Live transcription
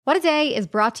What a Day is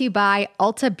brought to you by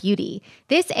Ulta Beauty.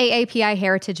 This AAPI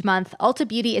Heritage Month, Ulta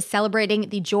Beauty is celebrating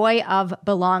the joy of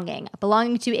belonging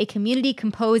to a community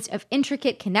composed of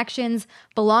intricate connections,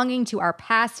 belonging to our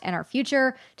past and our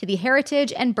future, to the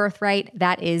heritage and birthright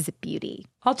that is beauty.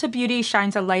 Ulta Beauty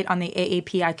shines a light on the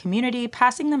AAPI community,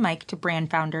 passing the mic to brand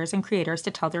founders and creators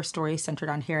to tell their stories centered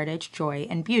on heritage, joy,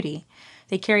 and beauty.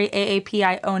 They carry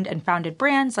AAPI-owned and founded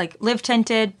brands like Live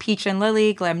Tinted, Peach and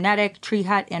Lily, Glamnetic, Tree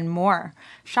Hut, and more.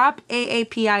 Shop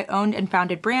AAPI-owned and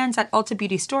founded brands at Ulta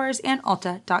Beauty stores and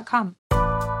Ulta.com.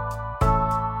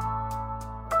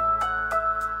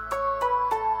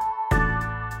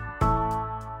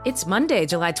 It's Monday,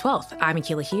 July 12th. I'm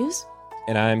Akilah Hughes.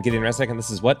 And I'm Gideon Resnick, and this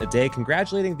is What a Day,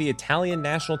 congratulating the Italian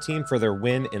national team for their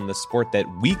win in the sport that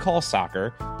we call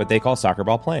soccer, but they call soccer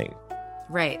ball playing.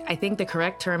 Right. I think the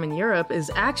correct term in Europe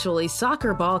is actually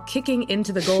soccer ball kicking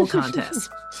into the goal contest.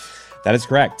 That is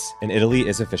correct. And Italy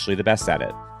is officially the best at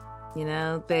it. You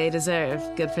know, they deserve.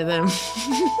 Good for them.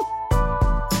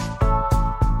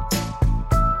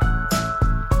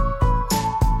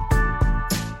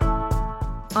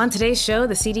 On today's show,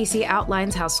 the CDC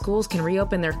outlines how schools can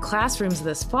reopen their classrooms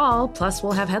this fall, plus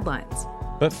we'll have headlines.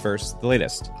 But first, the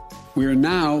latest. We are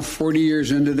now 40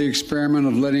 years into the experiment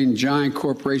of letting giant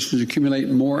corporations accumulate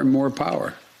more and more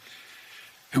power.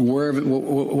 And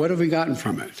what have we gotten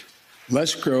from it?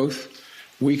 Less growth,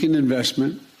 weakened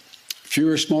investment,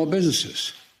 fewer small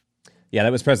businesses. Yeah,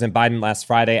 that was President Biden last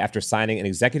Friday after signing an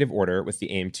executive order with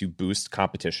the aim to boost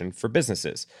competition for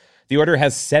businesses. The order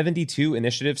has 72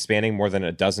 initiatives spanning more than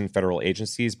a dozen federal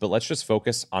agencies, but let's just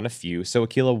focus on a few. So,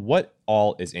 Akilah, what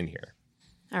all is in here?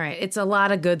 All right, it's a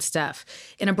lot of good stuff.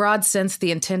 In a broad sense,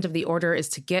 the intent of the order is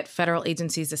to get federal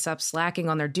agencies to stop slacking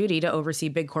on their duty to oversee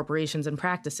big corporations and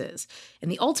practices.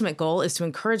 And the ultimate goal is to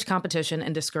encourage competition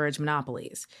and discourage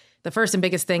monopolies. The first and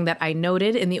biggest thing that I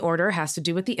noted in the order has to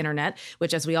do with the internet,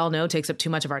 which, as we all know, takes up too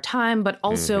much of our time, but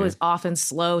also is often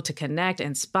slow to connect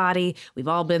and spotty. We've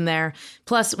all been there.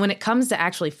 Plus, when it comes to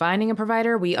actually finding a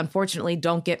provider, we unfortunately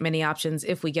don't get many options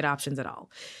if we get options at all.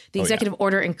 The executive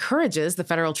order encourages the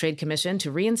Federal Trade Commission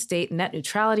to reinstate net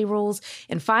neutrality rules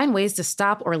and find ways to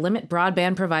stop or limit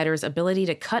broadband providers' ability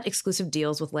to cut exclusive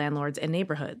deals with landlords and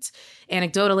neighborhoods.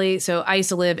 Anecdotally, so I used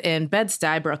to live in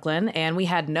Bed-Stuy, Brooklyn, and we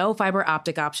had no fiber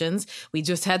optic options. We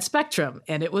just had Spectrum,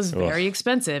 and it was very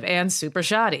expensive and super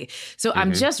shoddy. So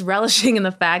I'm just relishing in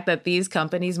the fact that these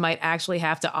companies might actually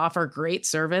have to offer great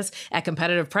service at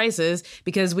competitive prices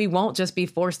because we won't just be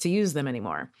forced to use them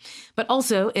anymore. But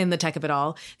also, in the tech of it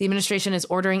all, the administration is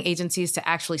ordering agencies to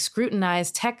actually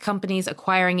scrutinize tech companies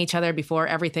acquiring each other before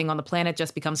everything on the planet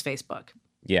just becomes Facebook.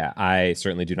 Yeah, I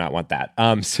certainly do not want that.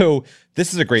 So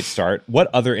this is a great start. What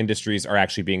other industries are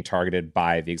actually being targeted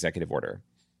by the executive order?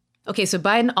 Okay, so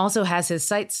Biden also has his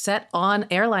sights set on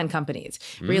airline companies,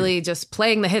 really just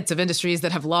playing the hits of industries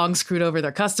that have long screwed over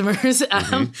their customers.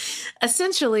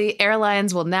 Essentially,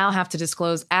 airlines will now have to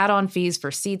disclose add-on fees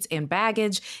for seats and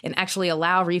baggage and actually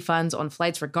allow refunds on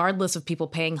flights regardless of people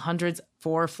paying hundreds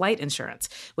for flight insurance,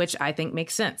 which I think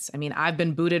makes sense. I mean, I've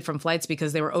been booted from flights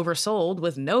because they were oversold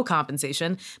with no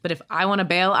compensation. But if I want to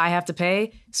bail, I have to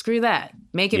pay. Screw that.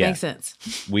 Make it make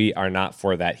sense. We are not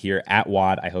for that here at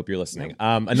WAD. I hope you're listening.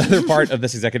 Another part of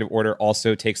this executive order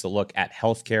also takes a look at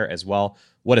healthcare as well.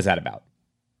 What is that about?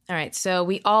 All right, so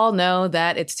we all know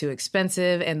that it's too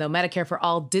expensive, and though Medicare for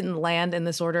All didn't land in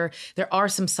this order, there are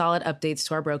some solid updates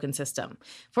to our broken system.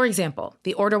 For example,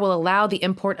 the order will allow the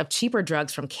import of cheaper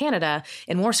drugs from Canada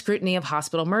and more scrutiny of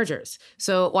hospital mergers.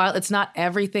 So while it's not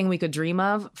everything we could dream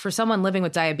of, for someone living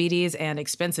with diabetes and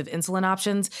expensive insulin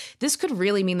options, this could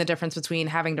really mean the difference between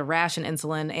having to ration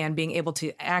insulin and being able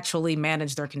to actually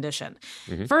manage their condition.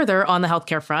 Further, on the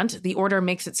healthcare front, the order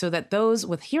makes it so that those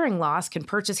with hearing loss can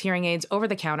purchase hearing aids over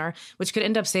the counter, which could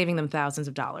end up saving them thousands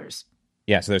of dollars.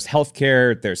 Yeah, so there's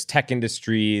healthcare, there's tech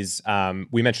industries.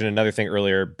 We mentioned another thing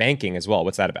earlier, banking as well.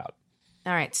 What's that about?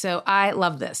 All right, so I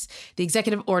love this. The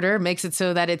executive order makes it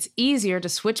so that it's easier to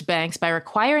switch banks by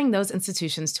requiring those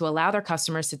institutions to allow their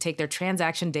customers to take their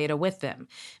transaction data with them.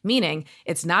 Meaning,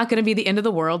 it's not going to be the end of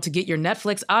the world to get your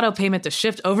Netflix auto payment to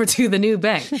shift over to the new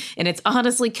bank. And it's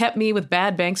honestly kept me with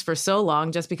bad banks for so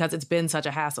long just because it's been such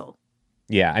a hassle.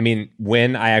 Yeah, I mean,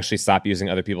 when I actually stop using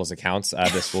other people's accounts,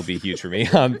 this will be huge for me.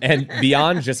 And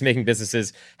beyond just making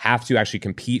businesses have to actually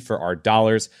compete for our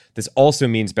dollars, this also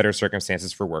means better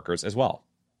circumstances for workers as well.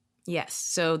 Yes,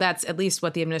 so that's at least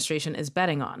what the administration is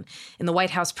betting on. In the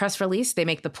White House press release, they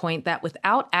make the point that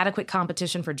without adequate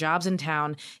competition for jobs in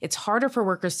town, it's harder for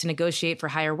workers to negotiate for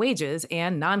higher wages,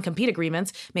 and non-compete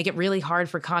agreements make it really hard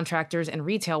for contractors and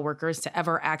retail workers to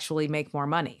ever actually make more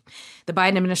money. The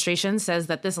Biden administration says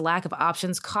that this lack of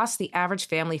options costs the average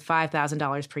family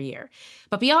 $5,000 per year.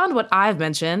 But beyond what I've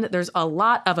mentioned, there's a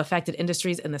lot of affected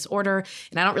industries in this order,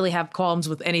 and I don't really have qualms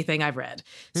with anything I've read.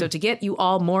 So to get you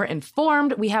all more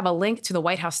informed, we have a link to the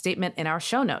White House statement in our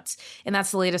show notes, and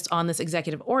that's the latest on this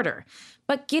executive order.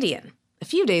 But Gideon, a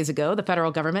few days ago, the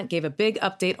federal government gave a big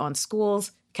update on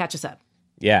schools. Catch us up.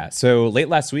 Yeah, so late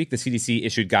last week, the CDC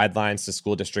issued guidelines to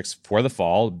school districts for the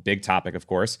fall, big topic, of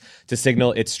course, to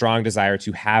signal its strong desire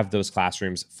to have those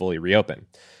classrooms fully reopen.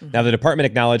 Now, the department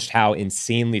acknowledged how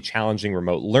insanely challenging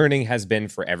remote learning has been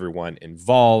for everyone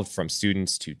involved, from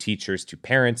students to teachers to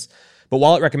parents. But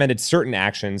while it recommended certain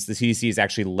actions, the CDC is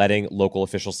actually letting local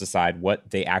officials decide what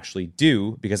they actually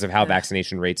do because of how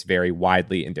vaccination rates vary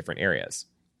widely in different areas.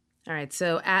 All right,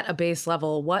 so at a base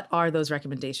level, what are those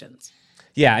recommendations?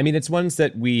 Yeah, I mean, it's ones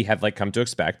that we have come to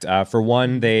expect. For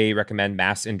one, they recommend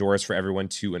masks indoors for everyone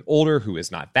 2 and older who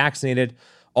is not vaccinated.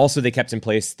 Also, they kept in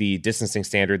place the distancing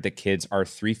standard that kids are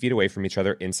 3 feet away from each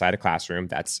other inside a classroom.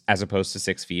 That's as opposed to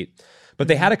 6 feet. But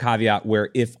they had a caveat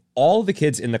where if all the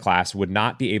kids in the class would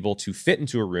not be able to fit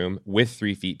into a room with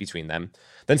 3 feet between them,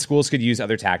 then schools could use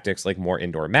other tactics like more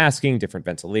indoor masking, different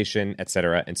ventilation, et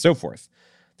cetera, and so forth.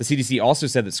 The CDC also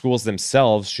said that schools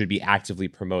themselves should be actively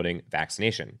promoting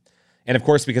vaccination. And of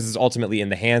course, because it's ultimately in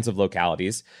the hands of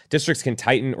localities, districts can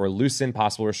tighten or loosen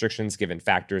possible restrictions given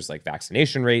factors like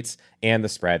vaccination rates and the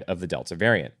spread of the Delta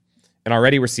variant. And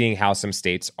already we're seeing how some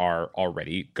states are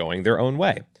already going their own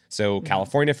way. So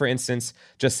California, for instance,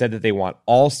 just said that they want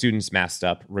all students masked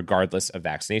up regardless of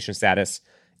vaccination status.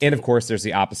 And of course, there's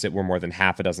the opposite, where more than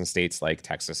half a dozen states like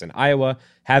Texas and Iowa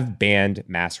have banned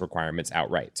mask requirements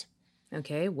outright.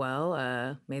 Okay,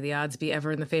 well, may the odds be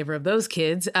ever in the favor of those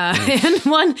kids. And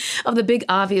one of the big,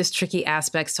 obvious, tricky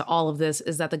aspects to all of this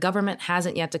is that the government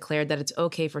hasn't yet declared that it's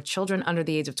okay for children under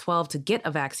the age of 12 to get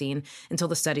a vaccine until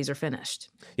the studies are finished.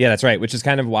 Yeah, that's right, which is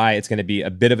kind of why it's going to be a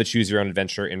bit of a choose-your-own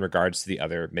adventure in regards to the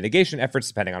other mitigation efforts,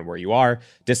 depending on where you are,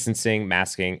 distancing,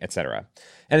 masking, etc.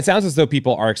 And it sounds as though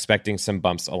people are expecting some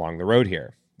bumps along the road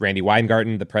here. Randy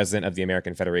Weingarten, the president of the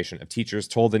American Federation of Teachers,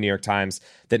 told the New York Times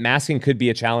that masking could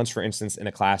be a challenge, for instance, in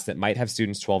a class that might have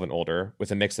students 12 and older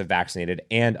with a mix of vaccinated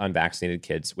and unvaccinated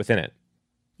kids within it.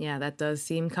 Yeah, that does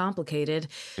seem complicated.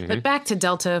 But back to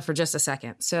Delta for just a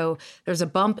second. So there's a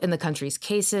bump in the country's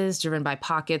cases driven by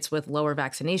pockets with lower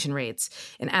vaccination rates.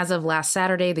 And as of last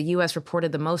Saturday, the U.S.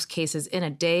 reported the most cases in a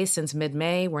day since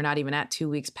mid-May. We're not even at 2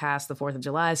 weeks past the 4th of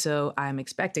July, so I'm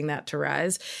expecting that to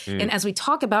rise. And as we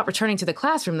talk about returning to the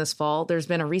classroom this fall, there's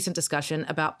been a recent discussion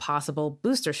about possible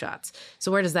booster shots.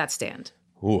 So where does that stand?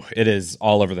 Ooh, it is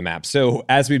all over the map. So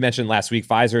as we mentioned last week,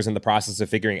 Pfizer is in the process of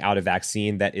figuring out a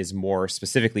vaccine that is more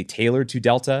specifically tailored to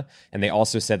Delta. And they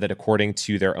also said that according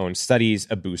to their own studies,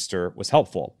 a booster was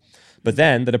helpful. But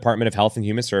then the Department of Health and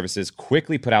Human Services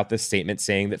quickly put out this statement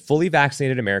saying that fully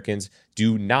vaccinated Americans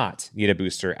do not need a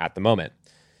booster at the moment.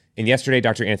 And yesterday,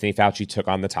 Dr. Anthony Fauci took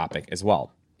on the topic as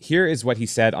well. Here is what he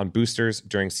said on boosters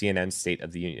during CNN's State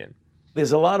of the Union.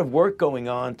 There's a lot of work going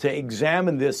on to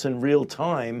examine this in real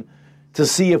time to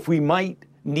see if we might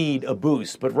need a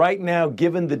boost. But right now,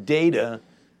 given the data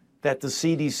that the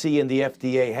CDC and the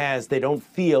FDA has, they don't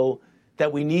feel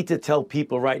that we need to tell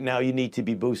people right now you need to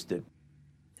be boosted.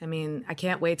 I mean, I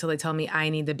can't wait till they tell me I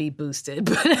need to be boosted.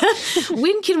 But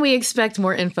when can we expect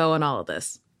more info on all of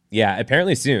this? Yeah,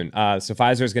 apparently soon. So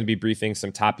Pfizer is going to be briefing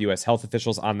some top U.S. health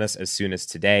officials on this as soon as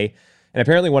today. And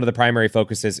apparently one of the primary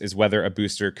focuses is whether a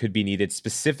booster could be needed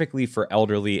specifically for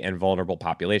elderly and vulnerable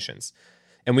populations.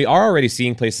 And we are already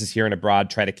seeing places here and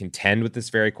abroad try to contend with this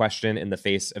very question in the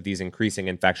face of these increasing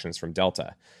infections from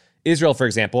Delta. Israel, for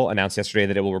example, announced yesterday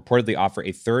that it will reportedly offer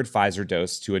a third Pfizer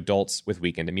dose to adults with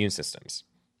weakened immune systems.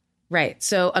 Right.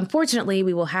 So unfortunately,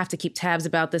 we will have to keep tabs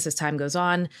about this as time goes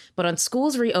on. But on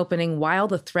schools reopening, while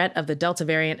the threat of the Delta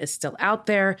variant is still out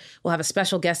there, we'll have a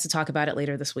special guest to talk about it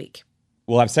later this week.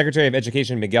 We'll have Secretary of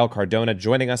Education Miguel Cardona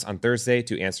joining us on Thursday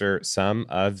to answer some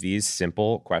of these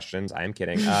simple questions. I am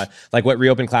kidding. Like what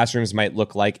reopened classrooms might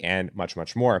look like and much,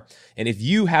 much more. And if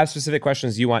you have specific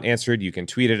questions you want answered, you can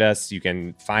tweet at us. You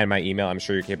can find my email. I'm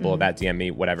sure you're capable of that. DM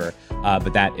me, whatever.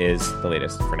 But that is the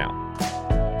latest for now.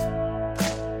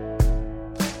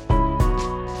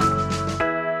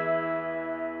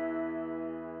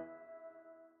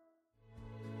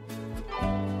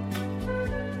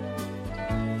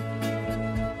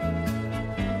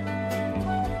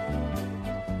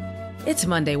 It's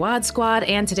Monday Wad Squad,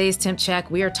 and today's Temp Check,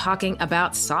 we are talking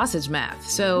about sausage math.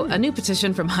 So a new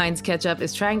petition from Heinz Ketchup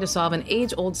is trying to solve an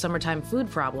age-old summertime food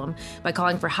problem by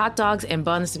calling for hot dogs and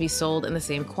buns to be sold in the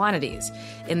same quantities.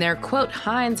 In their, quote,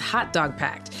 Heinz Hot Dog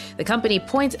Pact, the company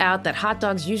points out that hot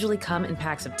dogs usually come in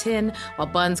packs of 10, while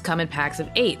buns come in packs of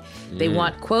 8. They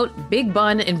want, quote, big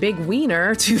bun and big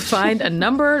wiener to find a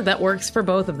number that works for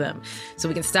both of them. So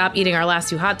we can stop eating our last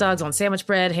 2 hot dogs on sandwich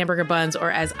bread, hamburger buns, or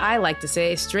as I like to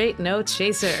say, straight no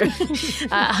chaser.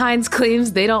 Heinz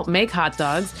claims they don't make hot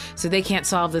dogs, so they can't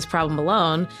solve this problem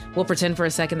alone. We'll pretend for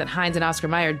a second that Heinz and Oscar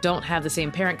Mayer don't have the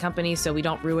same parent company, so we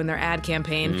don't ruin their ad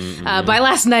campaign. By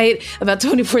last night, about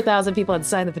 24,000 people had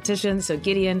signed the petition. So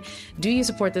Gideon, do you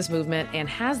support this movement, and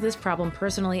has this problem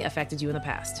personally affected you in the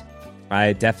past?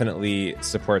 I definitely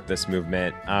support this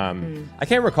movement. I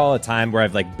can't recall a time where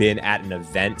I've been at an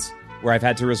event where I've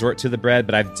had to resort to the bread,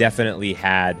 but I've definitely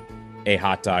had a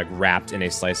hot dog wrapped in a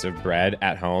slice of bread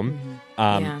at home.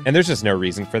 And there's just no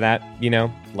reason for that,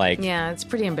 Yeah, it's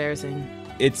pretty embarrassing.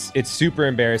 It's super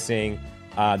embarrassing.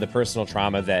 The personal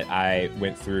trauma that I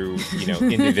went through,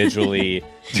 individually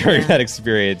during that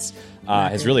experience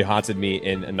has really haunted me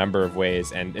in a number of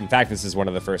ways. And in fact, this is one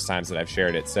of the first times that I've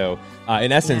shared it. So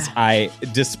in essence,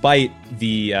 despite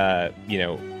the,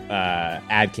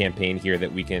 ad campaign here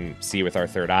that we can see with our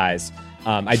third eyes,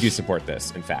 I do support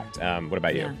this, in fact. What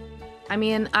about you? I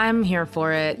mean, I'm here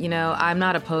for it. I'm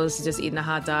not opposed to just eating a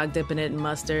hot dog, dipping it in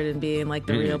mustard, and being like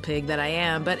the real pig that I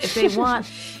am. But if they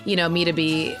want, me to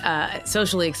be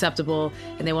socially acceptable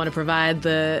and they want to provide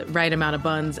the right amount of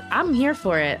buns, I'm here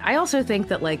for it. I also think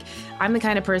that, I'm the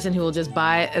kind of person who will just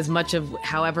buy as much of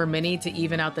however many to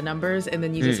even out the numbers, and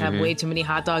then you just have way too many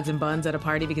hot dogs and buns at a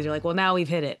party because you're like, well, now we've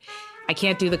hit it. I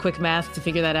can't do the quick math to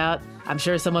figure that out. I'm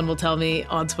sure someone will tell me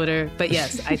on Twitter. But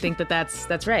yes, I think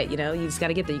that's right. You just got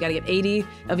to get there. You got to get 80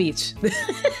 of each.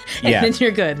 And then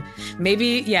you're good.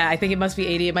 Maybe, I think it must be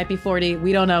 80. It might be 40.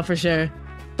 We don't know for sure.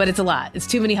 But it's a lot. It's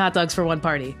too many hot dogs for one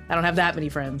party. I don't have that many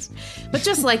friends. But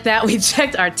just like that, we've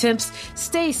checked our tips.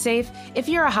 Stay safe. If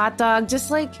you're a hot dog,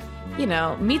 just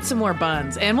meet some more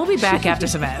buns. And we'll be back after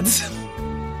some ads.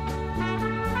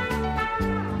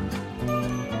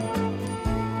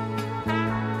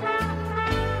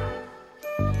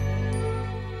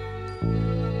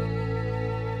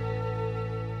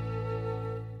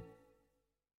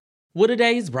 What A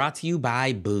Day is brought to you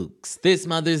by Books. This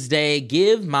Mother's Day,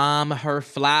 give mom her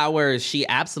flowers. She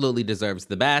absolutely deserves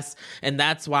the best, and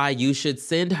that's why you should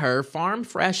send her farm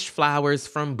fresh flowers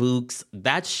from Books.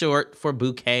 That's short for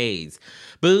bouquets.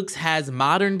 Books has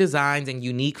modern designs and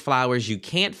unique flowers you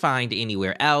can't find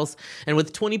anywhere else, and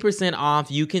with 20% off,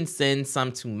 you can send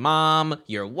some to mom,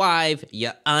 your wife,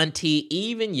 your auntie,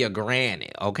 even your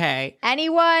granny, okay?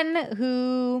 Anyone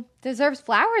who deserves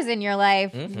flowers in your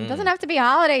life. It doesn't have to be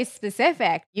holiday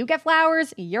specific. You get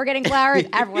flowers, you're getting flowers,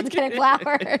 everyone's getting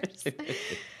flowers.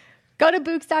 Go to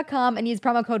Books.com and use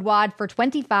promo code WAD for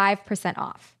 25%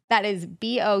 off. That is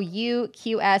BOUQS.com,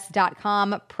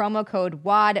 promo code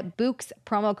WAD, Books,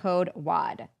 promo code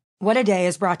WAD. What A Day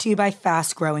is brought to you by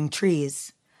Fast Growing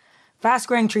Trees. Fast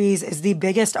Growing Trees is the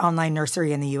biggest online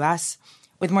nursery in the U.S.,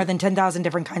 with more than 10,000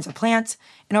 different kinds of plants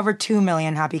and over 2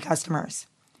 million happy customers.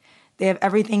 They have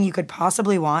everything you could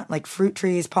possibly want, like fruit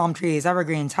trees, palm trees,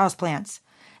 evergreens, houseplants,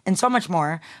 and so much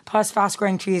more. Plus, Fast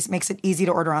Growing Trees makes it easy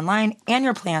to order online, and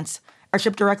your plants are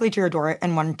shipped directly to your door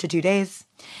in 1 to 2 days.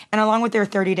 And along with their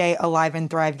 30-day Alive and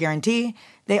Thrive guarantee,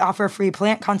 they offer free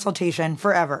plant consultation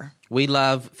forever. We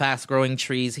love Fast Growing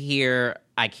Trees here.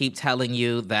 I keep telling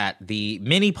you that the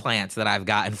mini plants that I've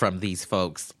gotten from these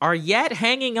folks are yet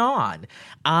hanging on.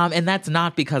 And that's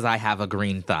not because I have a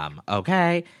green thumb,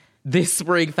 okay? This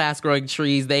spring, Fast Growing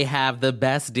Trees, they have the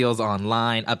best deals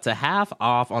online, up to half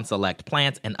off on select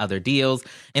plants and other deals.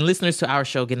 And listeners to our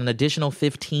show get an additional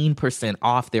 15%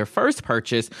 off their first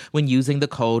purchase when using the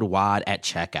code WAD at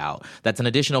checkout. That's an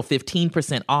additional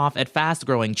 15% off at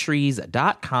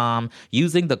fastgrowingtrees.com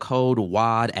using the code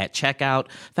WAD at checkout.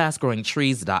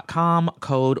 Fastgrowingtrees.com,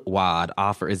 code WAD.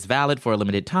 Offer is valid for a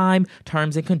limited time.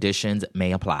 Terms and conditions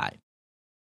may apply.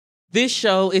 This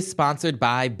show is sponsored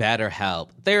by BetterHelp.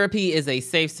 Therapy is a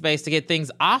safe space to get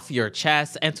things off your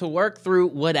chest and to work through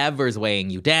whatever's weighing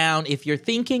you down. If you're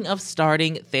thinking of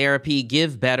starting therapy,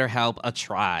 give BetterHelp a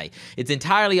try. It's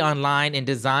entirely online and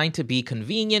designed to be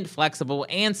convenient, flexible,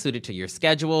 and suited to your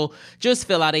schedule. Just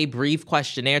fill out a brief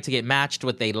questionnaire to get matched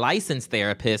with a licensed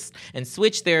therapist and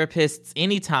switch therapists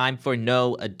anytime for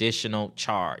no additional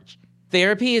charge.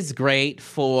 Therapy is great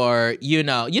for, you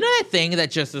know that thing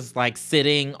that just is like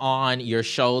sitting on your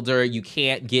shoulder, you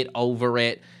can't get over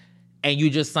it, and you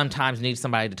just sometimes need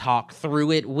somebody to talk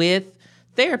through it with.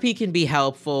 therapy can be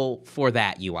helpful for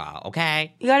that, you all,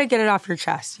 okay? You got to get it off your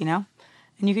chest, you know?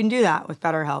 And you can do that with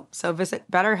BetterHelp. So visit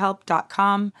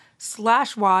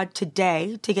betterhelp.com/WAD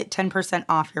today to get 10%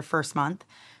 off your first month.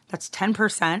 That's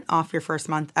 10% off your first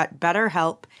month at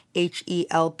BetterHelp,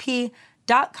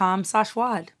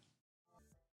 HELP.com/WAD.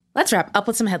 Let's wrap up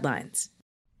with some headlines.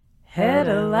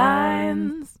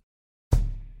 Headlines.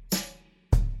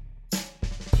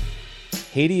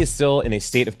 Haiti is still in a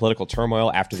state of political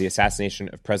turmoil after the assassination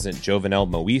of President Jovenel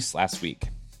Moïse last week.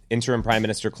 Interim Prime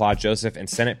Minister Claude Joseph and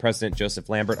Senate President Joseph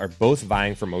Lambert are both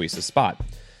vying for Moïse's spot.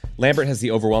 Lambert has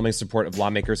the overwhelming support of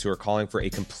lawmakers who are calling for a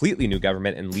completely new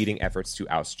government and leading efforts to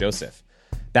oust Joseph.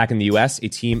 Back in the U.S., a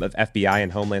team of FBI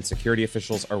and Homeland Security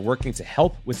officials are working to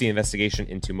help with the investigation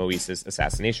into Moïse's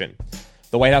assassination.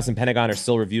 The White House and Pentagon are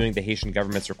still reviewing the Haitian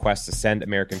government's request to send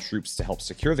American troops to help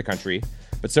secure the country,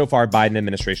 but so far Biden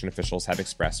administration officials have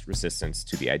expressed resistance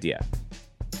to the idea.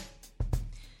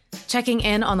 Checking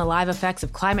in on the live effects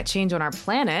of climate change on our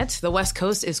planet, the West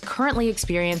Coast is currently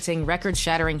experiencing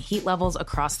record-shattering heat levels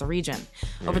across the region.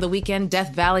 Over the weekend,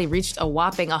 Death Valley reached a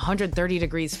whopping 130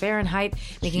 degrees Fahrenheit,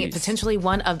 making it potentially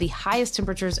one of the highest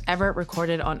temperatures ever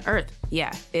recorded on Earth.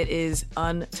 Yeah, it is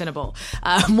untenable.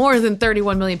 More than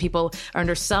 31 million people are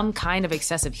under some kind of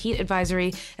excessive heat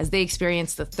advisory as they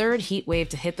experience the third heat wave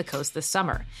to hit the coast this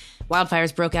summer.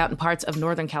 Wildfires broke out in parts of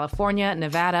Northern California,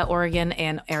 Nevada, Oregon,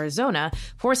 and Arizona,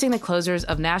 forcing the closures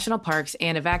of national parks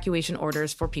and evacuation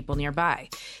orders for people nearby.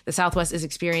 The Southwest is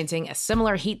experiencing a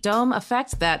similar heat dome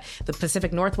effect that the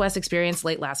Pacific Northwest experienced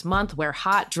late last month, where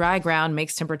hot, dry ground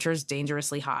makes temperatures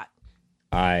dangerously hot.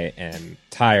 I am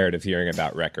tired of hearing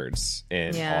about records in all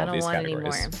of these categories. I don't want any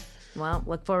more. Well,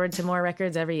 look forward to more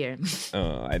records every year.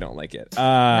 Oh, I don't like it.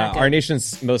 Our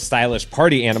nation's most stylish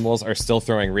party animals are still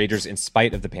throwing ragers in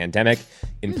spite of the pandemic.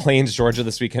 In Plains, Georgia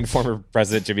this weekend, former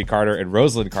President Jimmy Carter and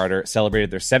Rosalind Carter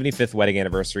celebrated their 75th wedding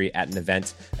anniversary at an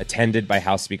event attended by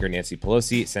House Speaker Nancy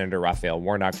Pelosi, Senator Raphael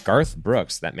Warnock, Garth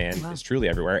Brooks, that man is truly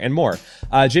everywhere, and more.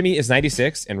 Jimmy is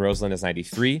 96 and Rosalind is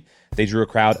 93. They drew a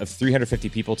crowd of 350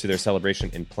 people to their celebration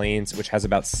in Plains, which has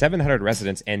about 700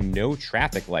 residents and no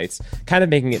traffic lights, kind of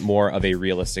making it more of a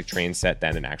realistic train set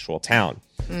than an actual town.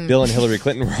 Bill and Hillary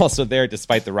Clinton were also there,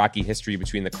 despite the rocky history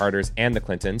between the Carters and the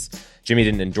Clintons. Jimmy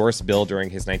didn't endorse Bill during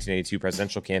his 1982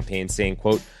 presidential campaign, saying,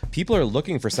 quote, "People are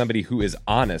looking for somebody who is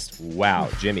honest." Wow,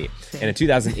 Jimmy. And in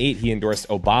 2008, he endorsed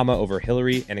Obama over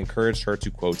Hillary and encouraged her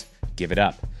to, quote, "give it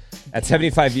up." At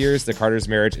 75 years, the Carters'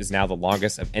 marriage is now the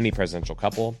longest of any presidential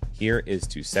couple. Here is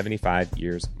to 75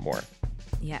 years more.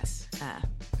 Yes,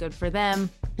 good for them.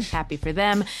 Happy for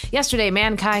them. Yesterday,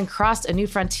 mankind crossed a new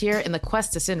frontier in the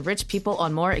quest to send rich people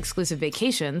on more exclusive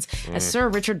vacations as Sir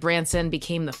Richard Branson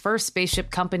became the first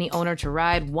spaceship company owner to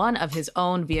ride one of his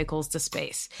own vehicles to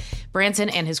space. Branson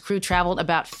and his crew traveled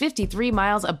about 53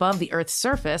 miles above the Earth's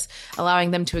surface,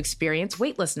 allowing them to experience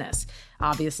weightlessness.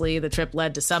 Obviously, the trip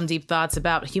led to some deep thoughts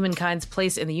about humankind's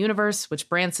place in the universe, which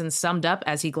Branson summed up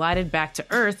as he glided back to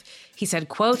Earth. He said,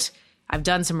 quote, "I've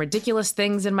done some ridiculous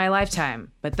things in my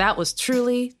lifetime, but that was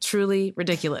truly, truly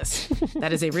ridiculous."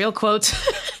 That is a real quote.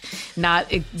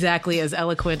 Not exactly as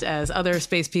eloquent as other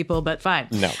space people, but fine.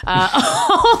 No.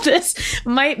 All this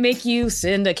might make you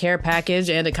send a care package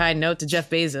and a kind note to Jeff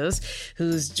Bezos,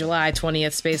 whose July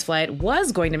 20th spaceflight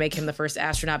was going to make him the first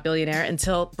astronaut billionaire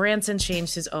until Branson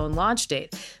changed his own launch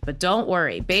date. But don't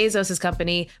worry, Bezos'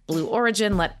 company, Blue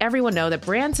Origin, let everyone know that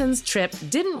Branson's trip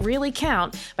didn't really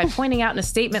count by pointing out in a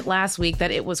statement last week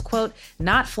that it was, quote,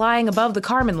 "not flying above the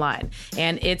Kármán line."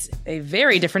 And it's a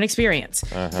very different experience.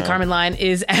 The Kármán line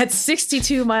is at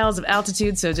 62 miles of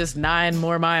altitude, so just 9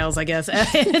 more miles, I guess. And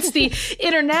it's the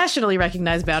internationally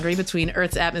recognized boundary between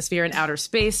Earth's atmosphere and outer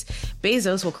space.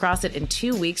 Bezos will cross it in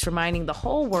 2 weeks, reminding the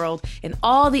whole world and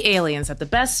all the aliens that the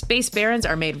best space barons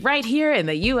are made right here in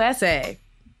the USA.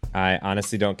 I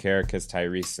honestly don't care because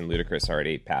Tyrese and Ludacris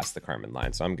already passed the Kármán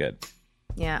line, so I'm good.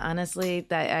 Yeah, honestly,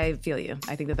 I feel you.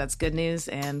 I think that's good news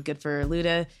and good for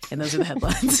Luda, and those are the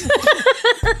headlines.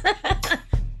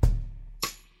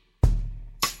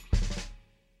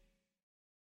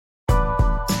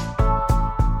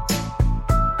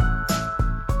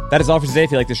 That is all for today.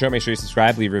 If you like the show, make sure you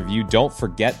subscribe, leave a review. Don't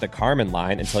forget the Kármán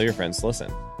line and tell your friends to listen.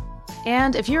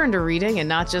 And if you're into reading and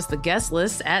not just the guest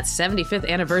lists at 75th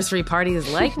anniversary parties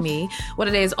like me, What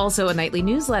A Day is also a nightly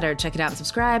newsletter. Check it out and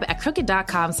subscribe at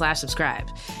crooked.com/subscribe.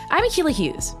 I'm Akilah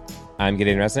Hughes. I'm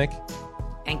Gideon Resnick.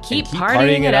 And keep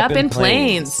partying it up in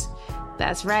Plains.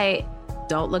 That's right.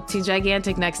 Don't look too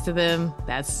gigantic next to them.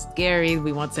 That's scary.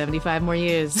 We want 75 more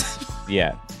years.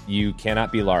 Yeah, you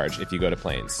cannot be large if you go to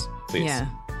Plains. Please. Yeah,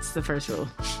 it's the first rule.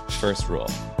 First rule.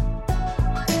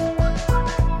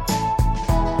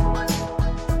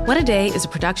 What a Day is a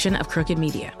production of Crooked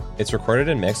Media. It's recorded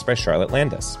and mixed by Charlotte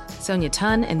Landis. Sonia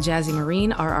Tunn and Jazzy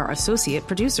Marine are our associate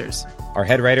producers. Our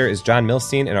head writer is John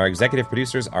Milstein, and our executive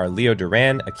producers are Leo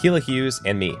Duran, Akilah Hughes,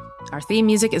 and me. Our theme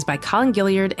music is by Colin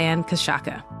Gilliard and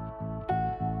Kashaka.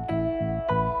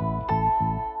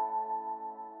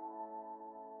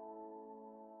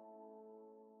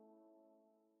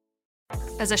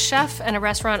 As a chef and a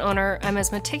restaurant owner, I'm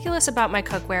as meticulous about my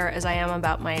cookware as I am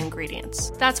about my ingredients.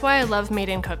 That's why I love Made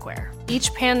in Cookware.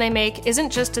 Each pan they make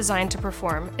isn't just designed to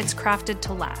perform, it's crafted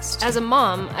to last. As a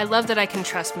mom, I love that I can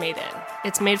trust Made in.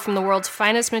 It's made from the world's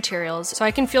finest materials, so I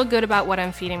can feel good about what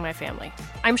I'm feeding my family.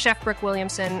 I'm Chef Brooke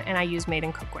Williamson, and I use Made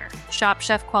in Cookware. Shop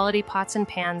chef quality pots and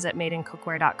pans at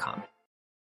madeincookware.com.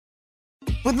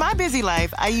 With my busy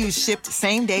life, I use Shipt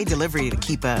same-day delivery to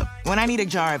keep up. When I need a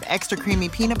jar of extra creamy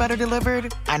peanut butter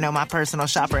delivered, I know my personal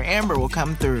shopper Amber will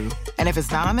come through. And if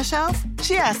it's not on the shelf,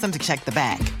 she asks them to check the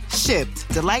back. Shipt,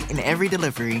 delight in every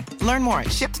delivery. Learn more at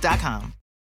Shipt.com.